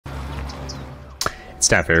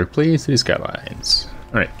Staff Eric plays the Skylines.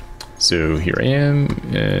 Alright, so here I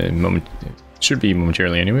am. Should be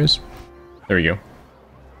momentarily anyways. There we go.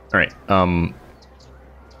 Alright,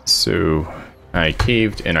 so I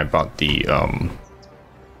caved and I bought the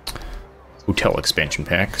hotel expansion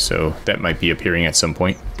pack, so that might be appearing at some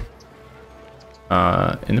point.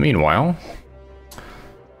 In the meanwhile,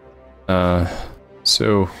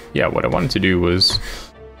 so yeah, what I wanted to do was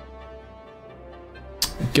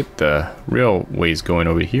get the railways going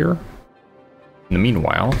over here. In the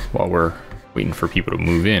meanwhile, while we're waiting for people to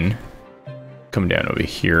move in, come down over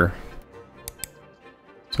here.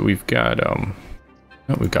 So we've got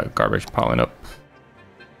garbage piling up.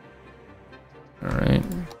 All right,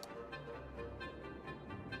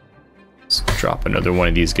 let's drop another one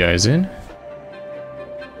of these guys in.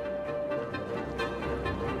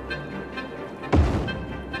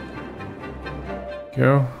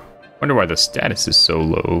 Go. Wonder why the status is so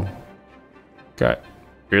low. Got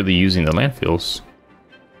barely using the landfills.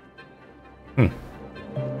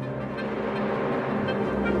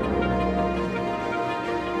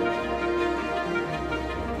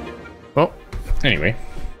 Well, anyway.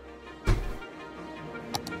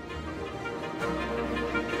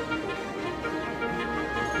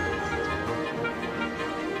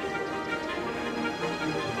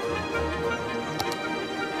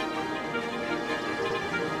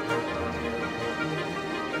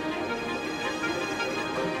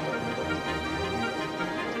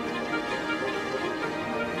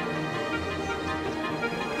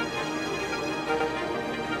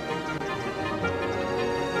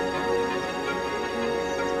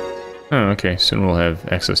 Oh, okay, soon we'll have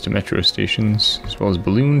access to metro stations, as well as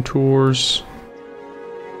balloon tours.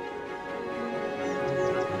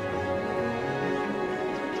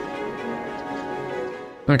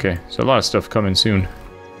 Okay, so a lot of stuff coming soon.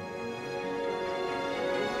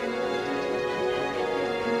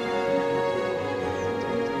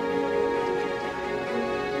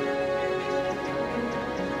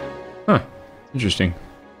 Huh, interesting.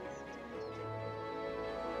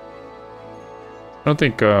 I don't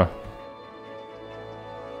think,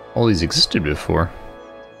 all these existed before.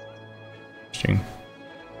 Interesting.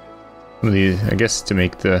 Some of these, I guess, to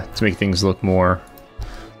make things look more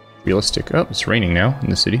realistic. Oh, it's raining now in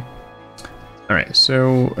the city. All right,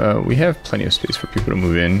 so we have plenty of space for people to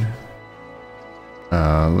move in.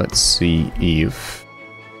 Let's see if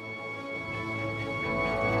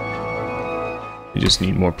we just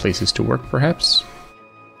need more places to work, perhaps.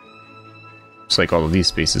 Looks like all of these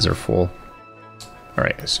spaces are full. All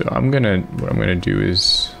right, so what I'm gonna do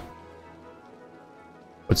is.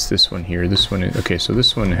 What's this one here? This one is, okay, so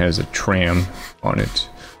this one has a tram on it.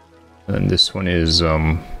 And this one is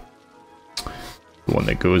the one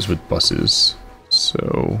that goes with buses.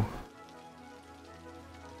 So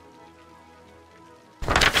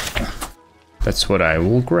that's what I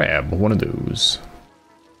will grab, one of those.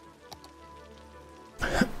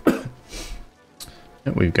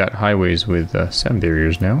 And we've got highways with sound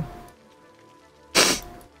barriers now.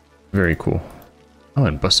 Very cool. Oh,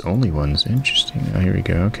 and bus-only ones. Interesting. Oh, here we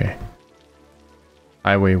go. Okay.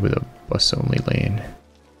 Highway with a bus-only lane.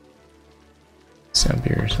 Sound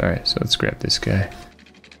barriers. Alright, so let's grab this guy.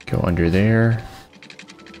 Go under there.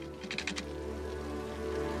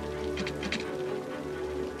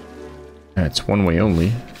 It's one way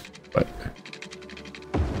only, but...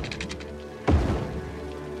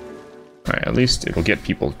 Alright, at least it'll get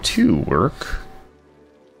people to work.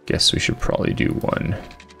 Guess we should probably do one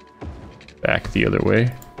back the other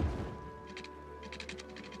way.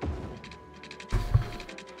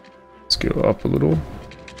 Let's go up a little.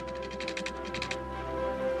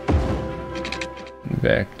 And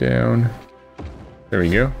back down. There we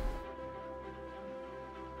go.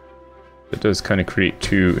 It does kind of create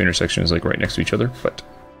two intersections like right next to each other, but...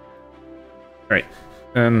 Alright.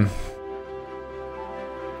 I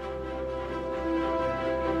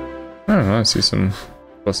don't know, I see some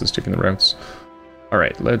buses taking the routes.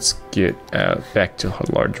 Alright, let's get back to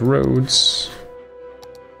large roads,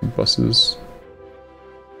 buses,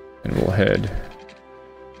 and we'll head,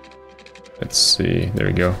 let's see, there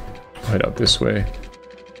we go, we'll head out this way,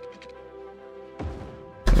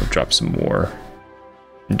 we'll drop some more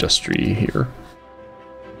industry here.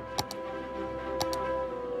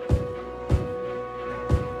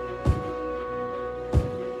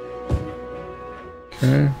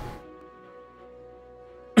 Okay.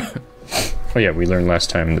 Oh yeah, we learned last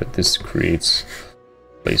time that this creates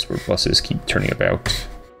a place where buses keep turning about.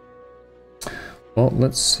 Well,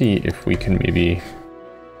 let's see if we can maybe...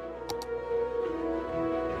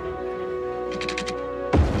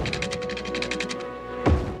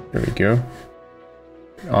 There we go.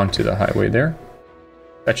 Onto the highway there.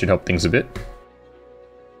 That should help things a bit.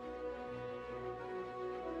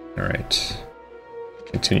 Alright.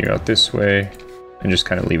 Continue out this way, and just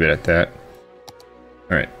kind of leave it at that.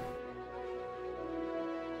 Alright.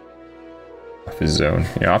 Office zone.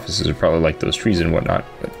 Yeah, offices are probably like those trees and whatnot,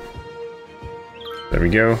 but there we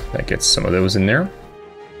go. That gets some of those in there.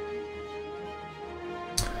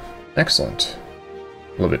 Excellent.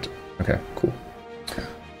 Love it. Okay, cool.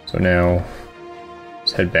 So now,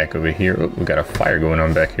 let's head back over here. Oh, we got a fire going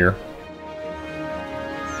on back here.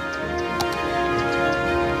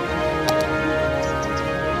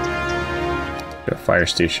 Got a fire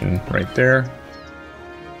station right there.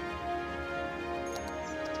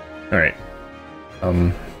 Alright.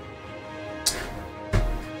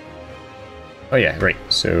 Oh yeah, right.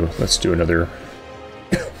 So let's do another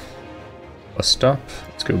bus stop.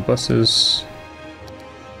 Let's go buses.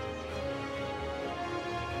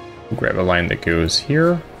 We'll grab a line that goes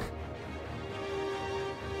here.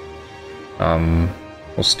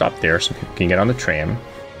 We'll stop there so people can get on the tram.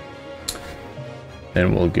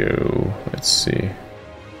 Then we'll go, let's see,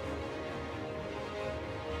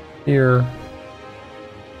 here,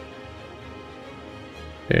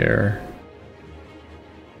 there,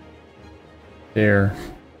 there,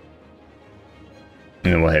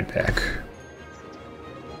 and then we'll head back.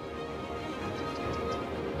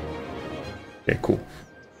 Okay, cool.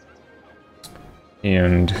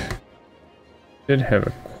 And I did have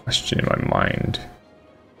a question in my mind.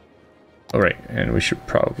 Alright, and we should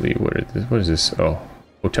probably, what is this? Oh,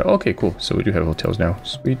 hotel. Okay, cool. So we do have hotels now.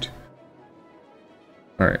 Sweet.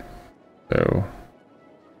 Alright, so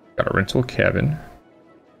got a rental cabin.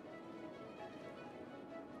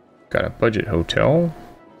 Got a budget hotel.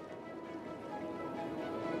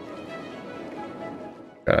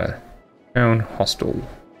 Got a town hostel.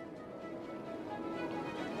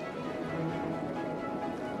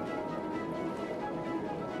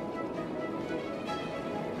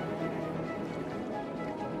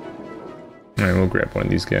 Alright, we'll grab one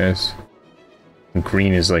of these guys.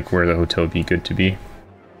 Green is like where the hotel would be good to be.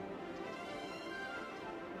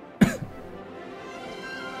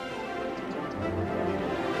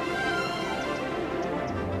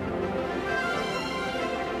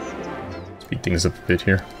 Speed things up a bit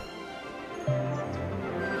here.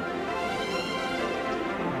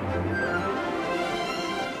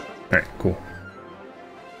 Alright, cool.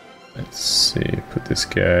 Let's see, put this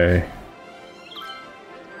guy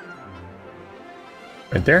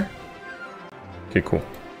right there? Okay, cool.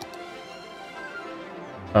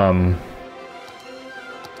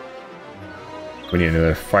 We need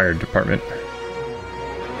another fire department.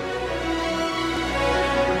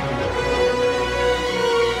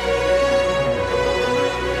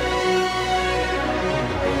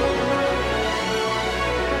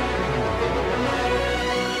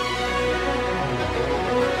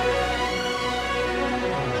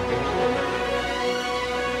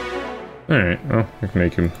 Alright, well, we can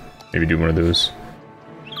make him maybe do one of those.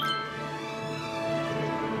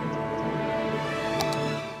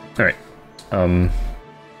 Alright,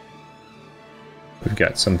 we've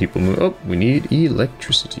got some people move. Oh, we need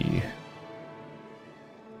electricity.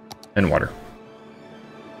 And water.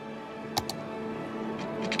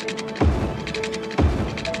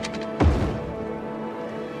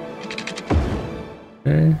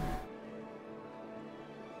 Okay.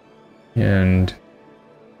 And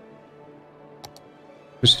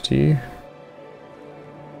electricity.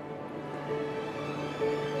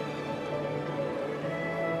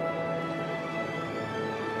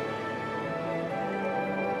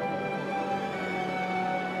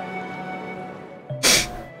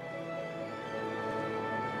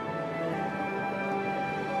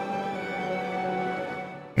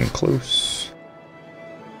 And close.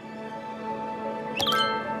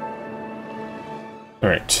 All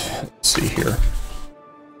right, let's see here.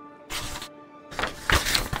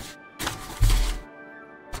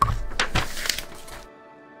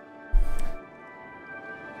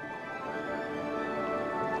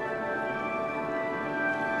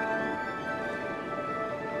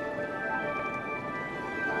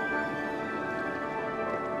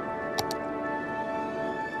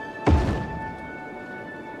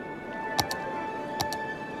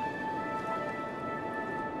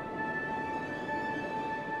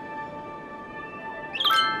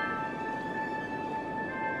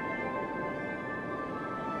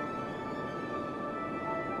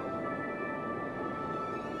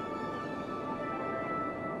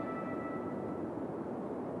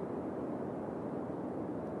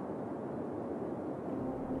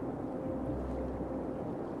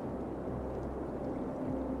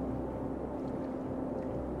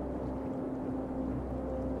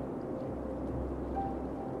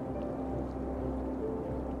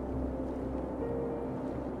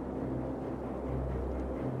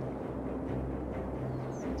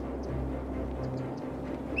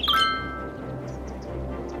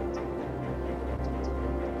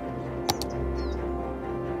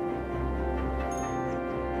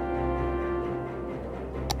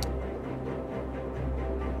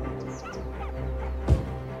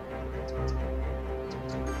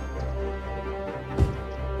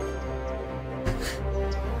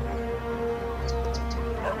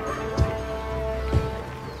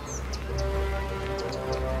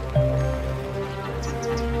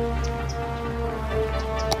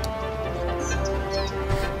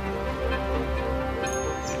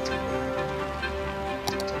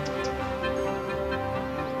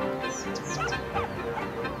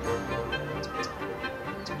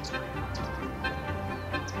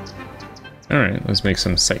 Alright, let's make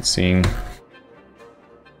some sightseeing.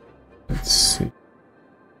 Let's see.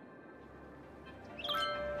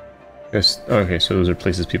 Okay, so those are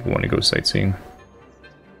places people want to go sightseeing.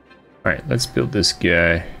 Alright, let's build this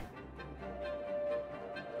guy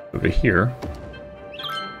over here.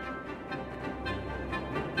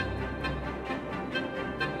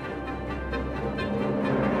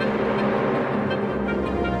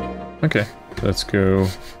 Okay, let's go.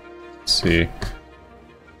 Let's see.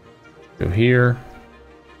 Go here.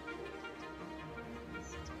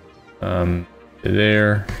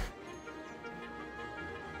 There.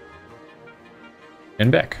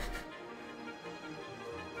 And back.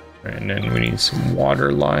 And then we need some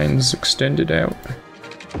water lines extended out.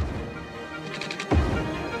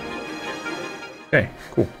 Okay,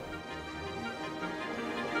 cool.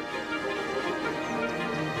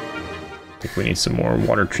 I think we need some more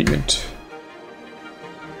water treatment.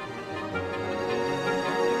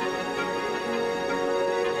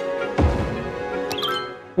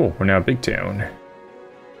 Cool, we're now a big town.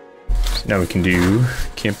 So now we can do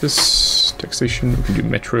campus, taxation, we can do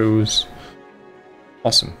metros.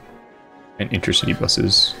 Awesome. And intercity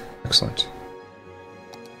buses. Excellent.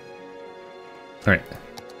 Alright.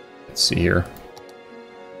 Let's see here.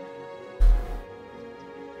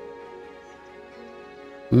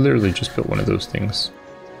 Literally just built one of those things.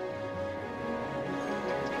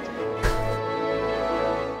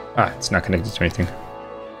 Ah, it's not connected to anything.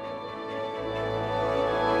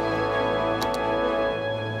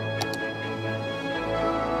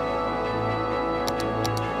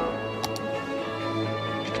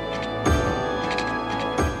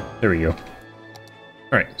 There we go.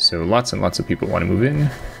 Alright, so lots and lots of people want to move in.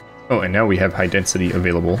 Oh, and now we have high density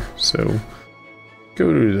available, so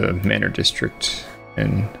go to the Manor District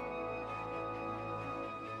and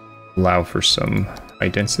allow for some high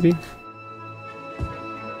density.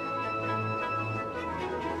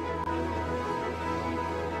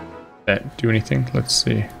 That do anything? Let's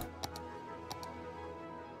see.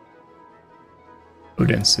 Low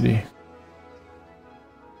density.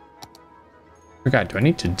 Forgot, do I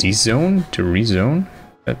need to dezone to rezone?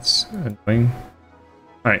 That's annoying.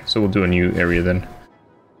 Alright, so we'll do a new area then.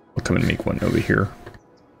 We'll come and make one over here.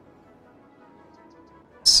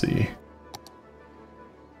 Let's see.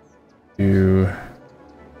 Do...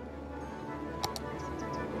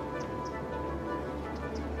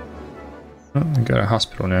 Oh, we got a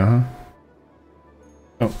hospital now, huh?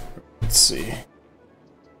 Oh, let's see.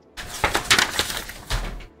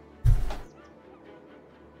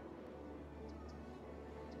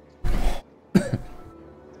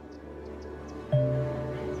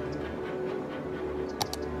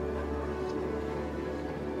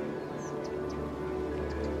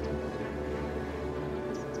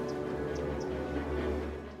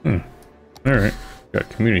 Alright, got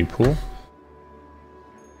community pool.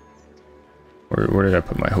 Where did I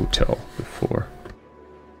put my hotel before?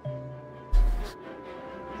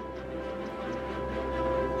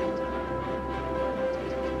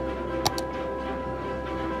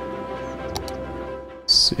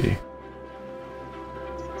 Let's see.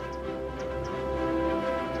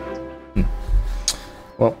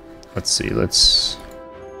 Well, let's see, let's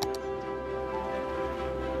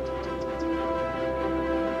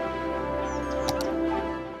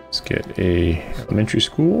get a elementary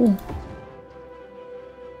school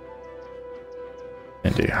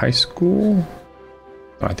and a high school.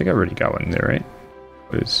 Oh, I think I already got one there, right?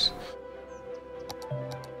 What's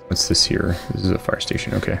this here? This is a fire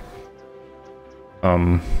station. Okay.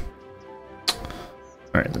 All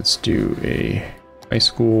right, let's do a high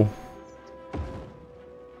school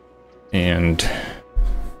and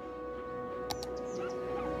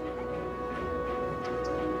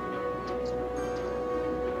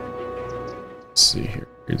let's see here.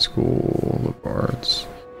 Grade school, Labards.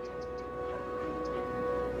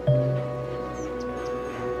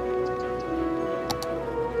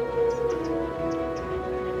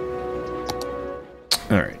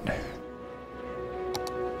 All right.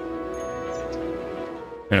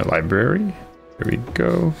 And a library. There we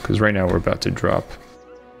go. Because right now we're about to drop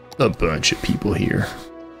a bunch of people here.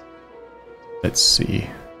 Let's see.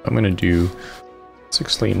 I'm gonna do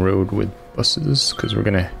 6-lane road with buses because we're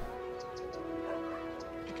gonna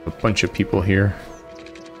a bunch of people here.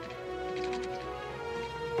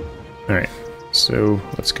 All right, so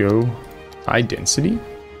let's go high density.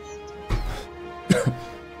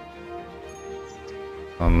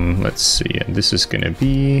 Let's see, and this is gonna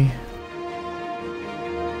be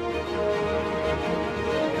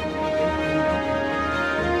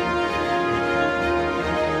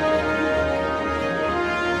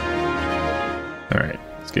all right.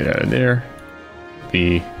 Let's get out of there.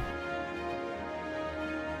 Be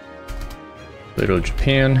Little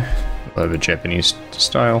Japan. We'll have a Japanese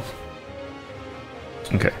style.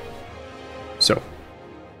 Okay. So.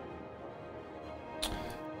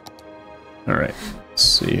 Alright. Let's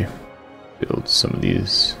see. Build some of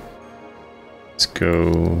these. Let's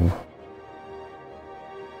go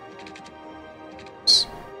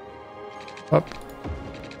up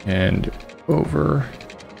and over.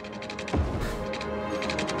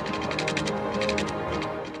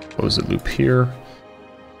 Close the loop here.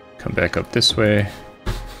 Come back up this way.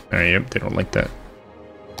 Alright, yep, they don't like that.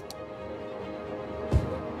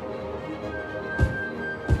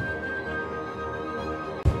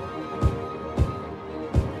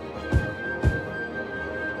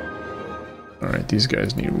 Alright, these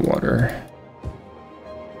guys need water.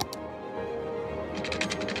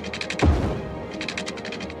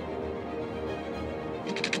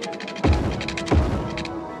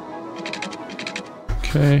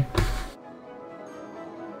 Okay.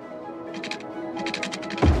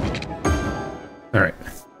 Alright.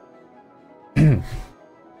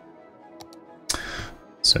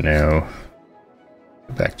 So now,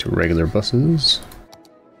 back to regular buses.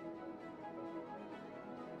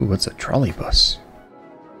 Ooh, what's a trolley bus?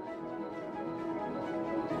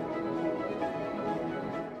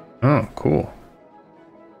 Oh, cool.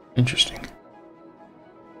 Interesting.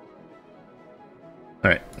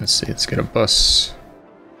 Alright, let's see, let's get a bus.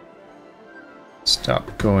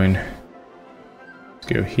 Stop going. Let's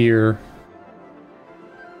go here.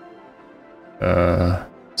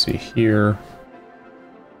 Let's see here.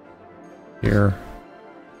 Here.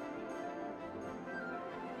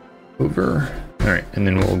 Over. Alright, and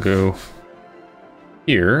then we'll go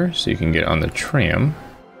here so you can get on the tram.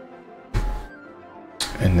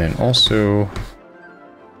 And then also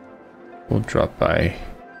we'll drop by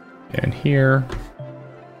down here.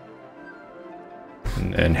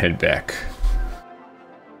 And then head back.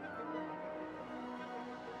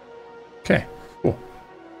 Okay, cool.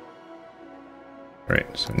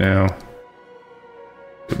 Alright, so now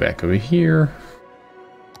go back over here.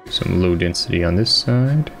 Do some low density on this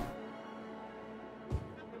side.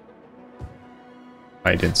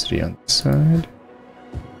 High density on this side.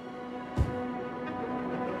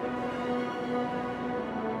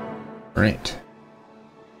 Alright.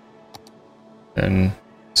 Then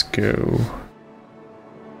let's go.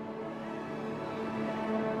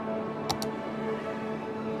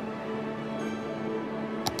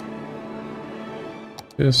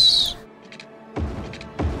 This.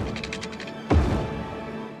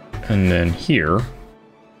 And then here.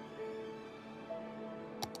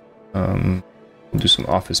 We'll do some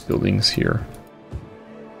office buildings here.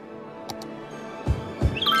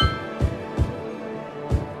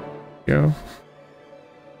 Go.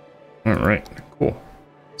 Alright, cool.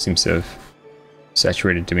 Seems to have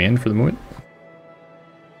saturated demand for the moment.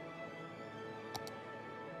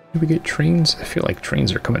 Did we get trains? I feel like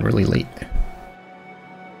trains are coming really late.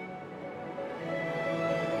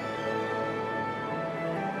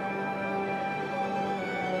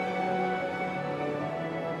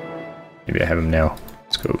 Maybe I have them now.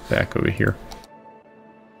 Let's go back over here.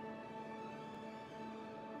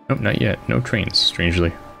 Nope, not yet. No trains,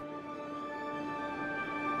 strangely.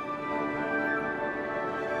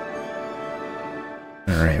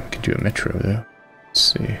 Alright, we could do a metro though. Let's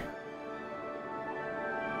see.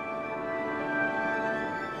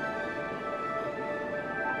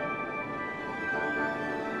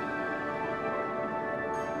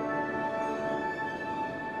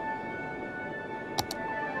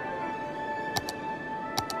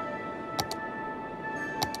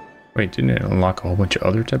 Wait, didn't it unlock a whole bunch of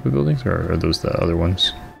other type of buildings, or are those the other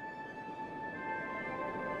ones?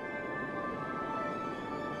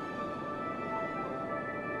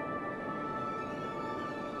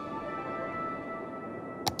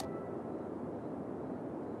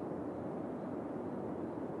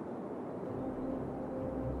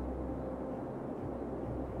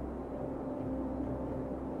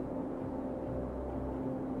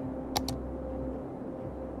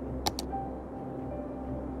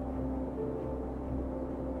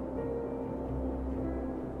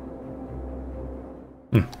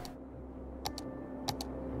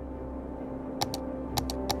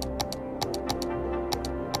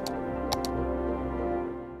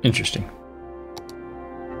 Interesting.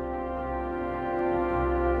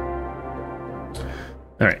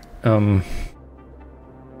 All right.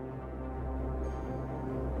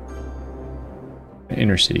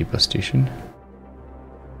 Inner city bus station.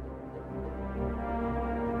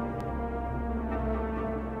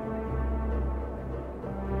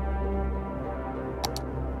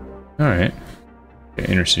 All right.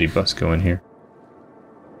 Inner city bus going here.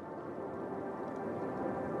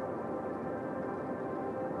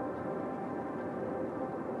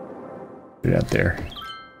 Put it out there.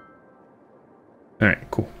 Alright,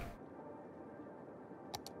 cool.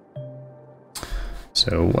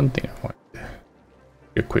 So one thing I want to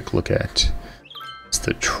get a quick look at is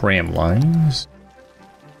the tram lines.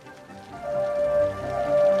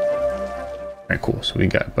 Alright, cool. So we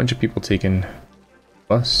got a bunch of people taking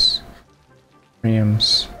bus,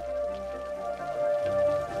 trams.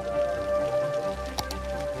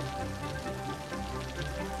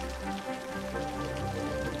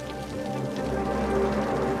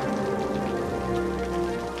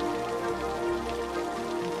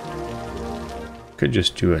 Could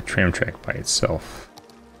just do a tram track by itself.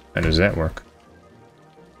 How does that work?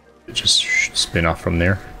 It just spin off from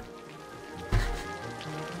there.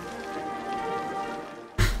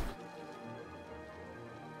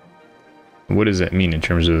 What does that mean in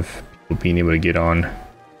terms of people being able to get on?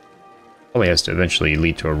 Probably has to eventually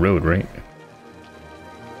lead to a road, right?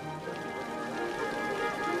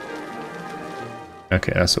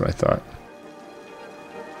 Okay, that's what I thought.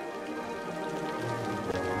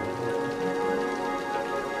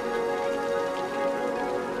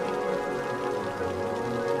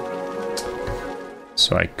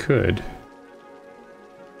 So I could,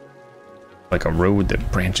 like a road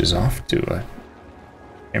that branches off to a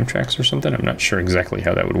tram tracks or something. I'm not sure exactly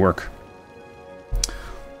how that would work.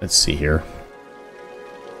 Let's see here.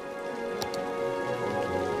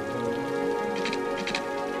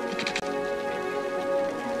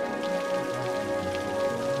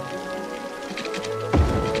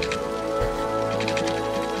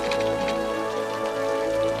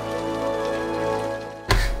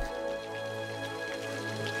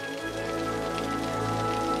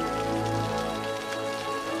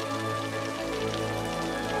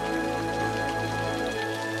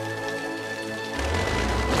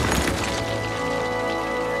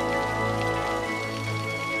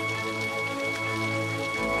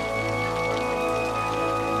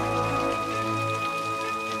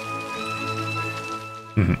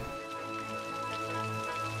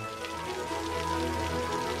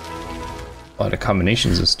 A lot of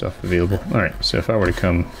combinations of stuff available. Alright, so if I were to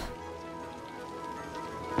come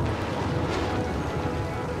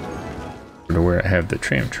to where I have the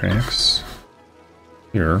tram tracks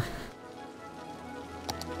here.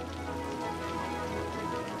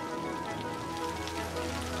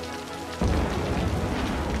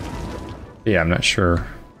 Yeah, I'm not sure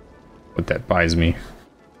what that buys me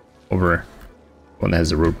over one that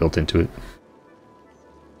has the road built into it.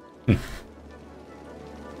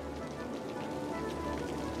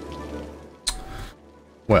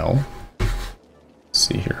 Well, let's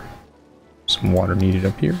see here. Some water needed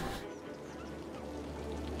up here.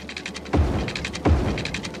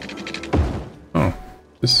 Oh,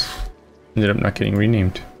 this ended up not getting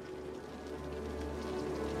renamed.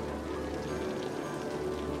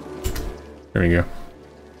 There we go.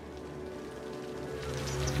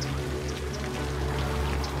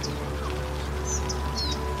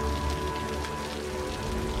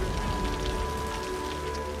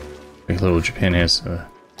 Little Japan has a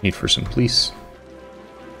need for some police.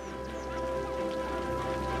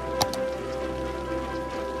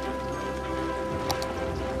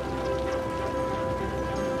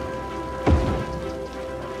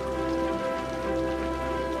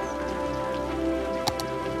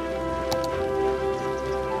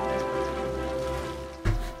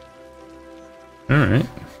 All right,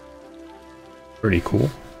 pretty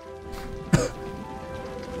cool.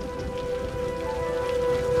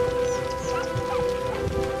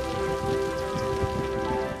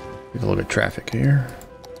 A little bit of traffic here.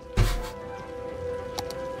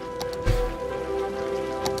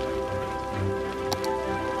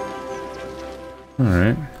 All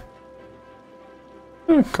right.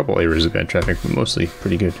 A couple areas of bad traffic, but mostly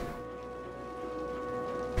pretty good.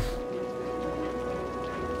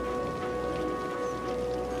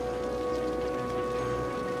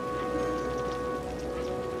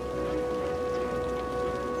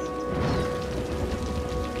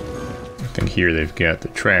 I think here they've got the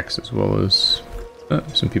tracks as well as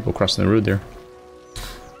some people crossing the road there.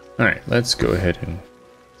 Alright, let's go ahead and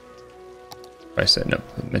try setting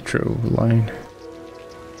up the metro line.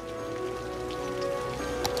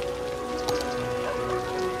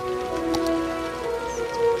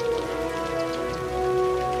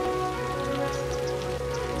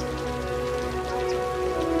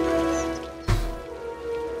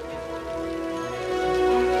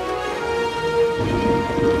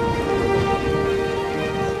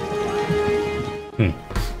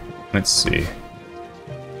 Let's see.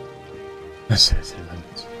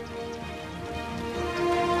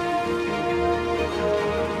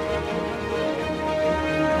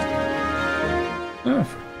 Oh,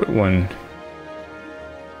 put one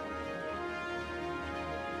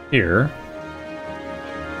here.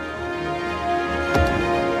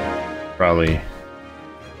 Probably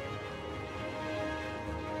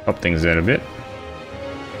help things out a bit.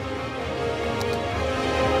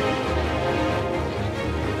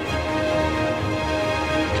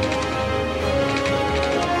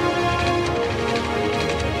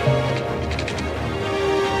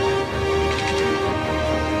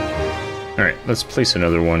 Alright, let's place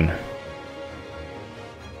another one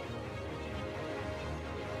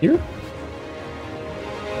here.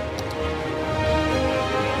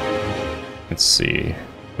 Let's see.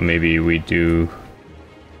 Maybe we do.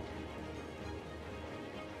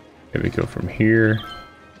 Maybe go from here.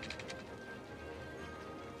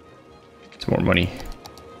 It's more money.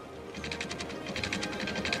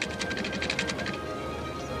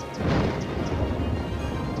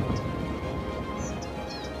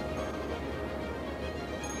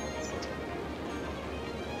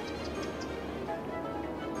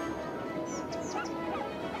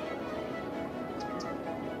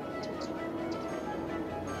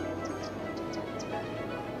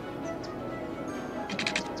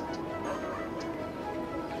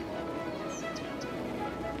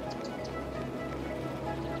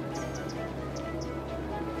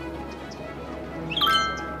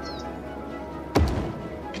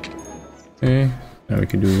 Okay, now we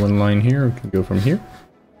can do one line here. We can go from here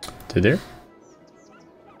to there,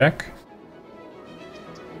 back.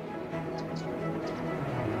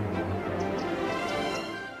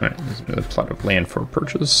 Alright, there's another plot of land for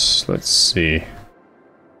purchase. Let's see.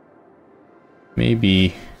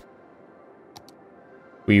 Maybe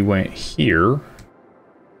we went here.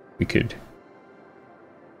 We could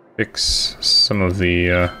fix some of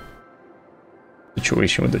the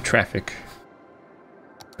situation with the traffic.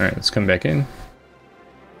 Alright, let's come back in.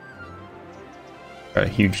 Got a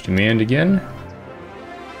huge demand again.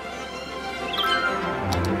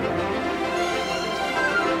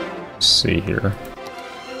 Let's see here.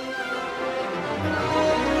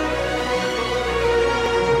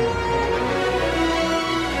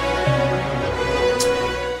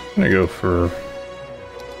 I'm gonna go for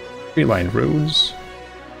 3-line roads.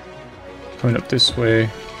 Coming up this way.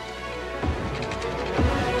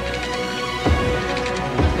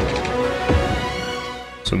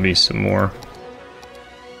 This will be some more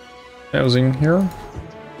housing here.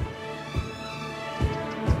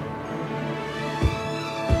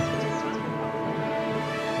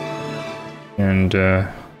 And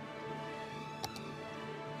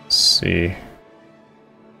let's see.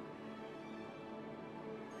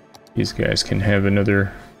 These guys can have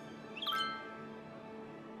another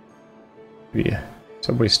maybe a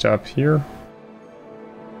subway stop here.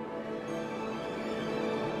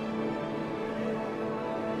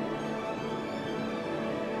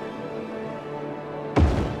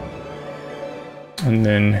 And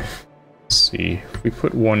then, let's see, if we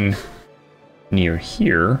put one near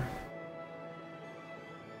here,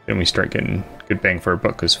 then we start getting good bang for our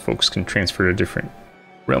buck because folks can transfer to different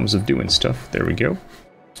realms of doing stuff. There we go.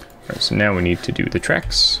 Alright, so now we need to do the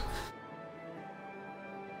tracks.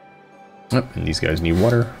 Oh, and these guys need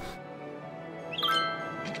water.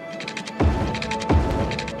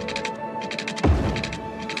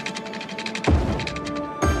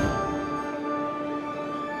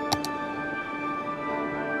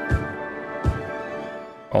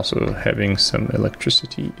 Also having some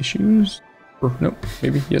electricity issues. Or no,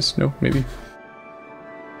 maybe, yes, no, maybe.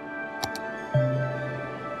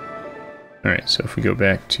 Alright, so if we go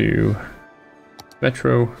back to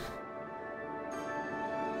Metro.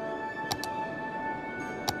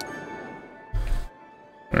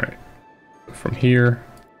 Alright, from here,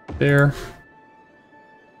 there,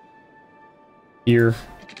 here.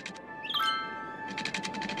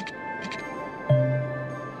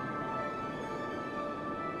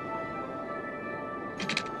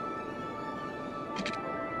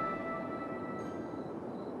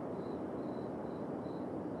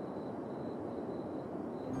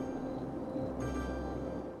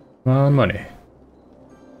 Money.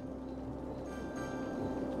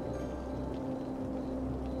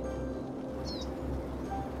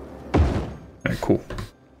 Alright, cool.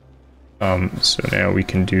 So now we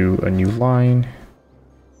can do a new line.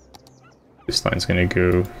 This line's gonna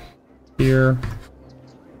go here.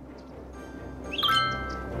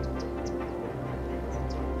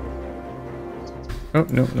 Oh,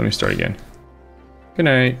 no, let me start again. Good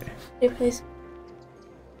night. Hey, please.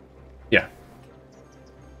 Yeah.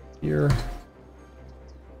 Here.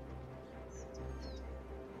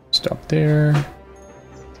 Stop there.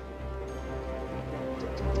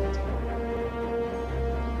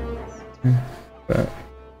 But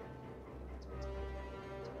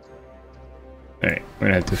alright, we're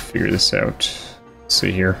gonna have had to figure this out. Let's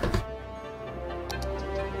see here.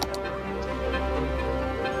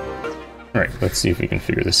 Alright, let's see if we can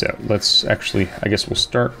figure this out. Let's actually, I guess we'll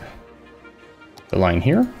start the line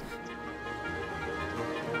here.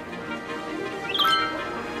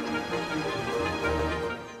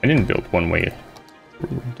 I didn't build one way,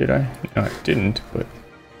 did I? No, I didn't, but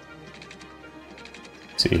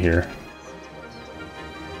let's see here.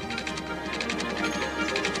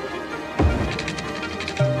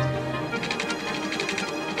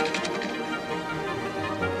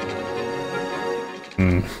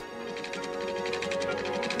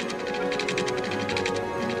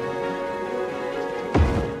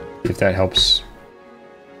 If that helps.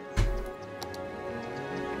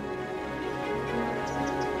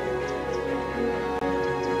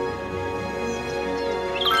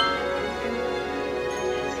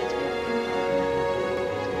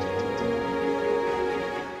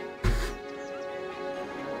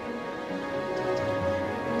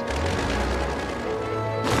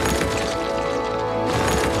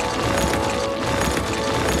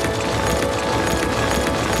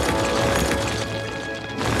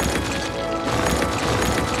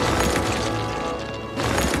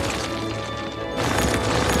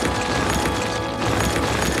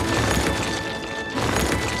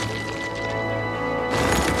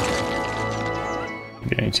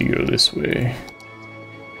 I need to go this way.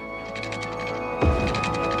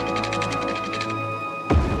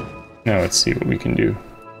 Now let's see what we can do.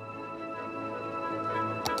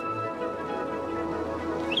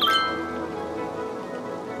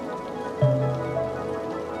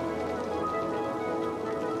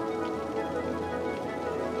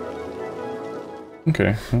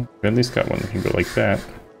 Okay, well, we at least got one that can go like that.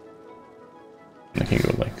 And it can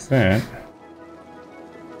go like that.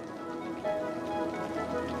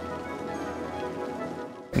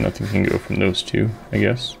 Nothing can go from those two, I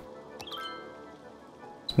guess.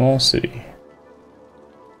 Small city.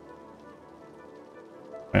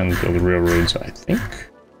 And build the railroads, I think.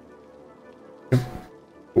 Yep.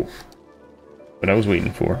 Cool. What I was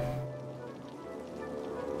waiting for.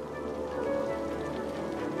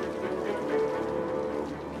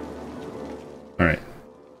 Alright.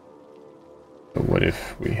 So what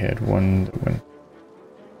if we had one that went...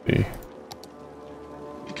 See.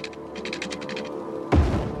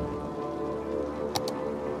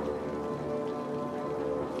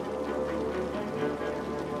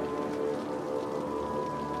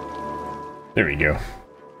 There we go.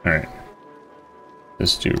 Alright.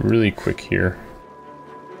 Let's do really quick here.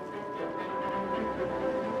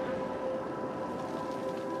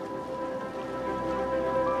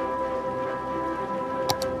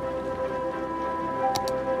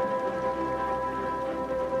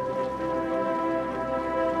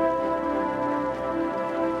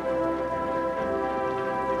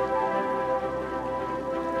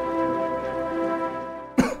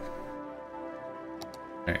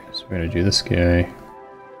 So we're gonna do this guy.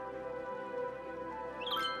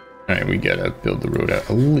 Alright, we gotta build the road out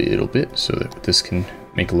a little bit so that this can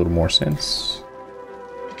make a little more sense.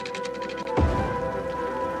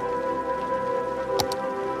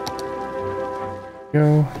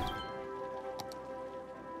 Go.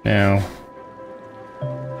 Now.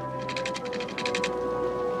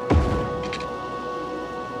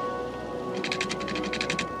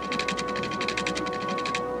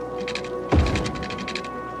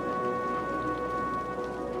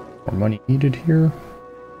 Money needed here.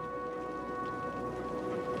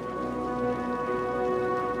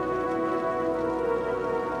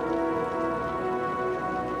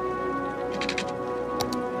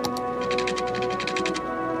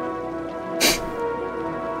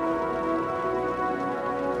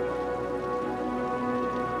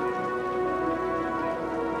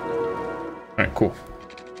 Alright, cool.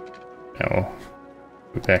 Now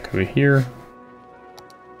go back over here.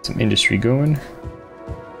 Get some industry going.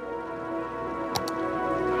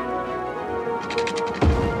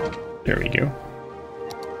 There we go.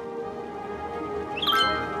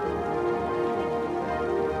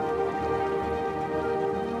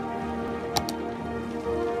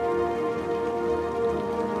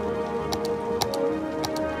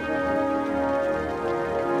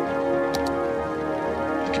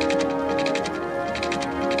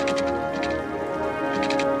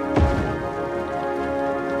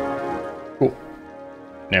 Cool.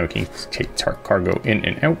 Now we can take cargo in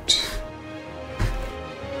and out.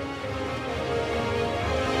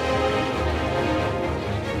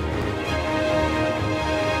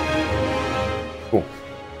 Cool.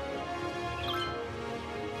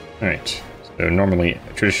 Alright, so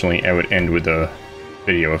traditionally I would end with a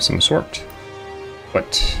video of some sort,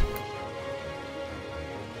 but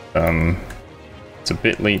It's a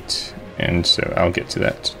bit late, and so I'll get to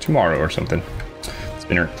that tomorrow or something. It's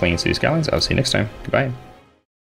been Eric playing City Skylines. I'll see you next time. Goodbye.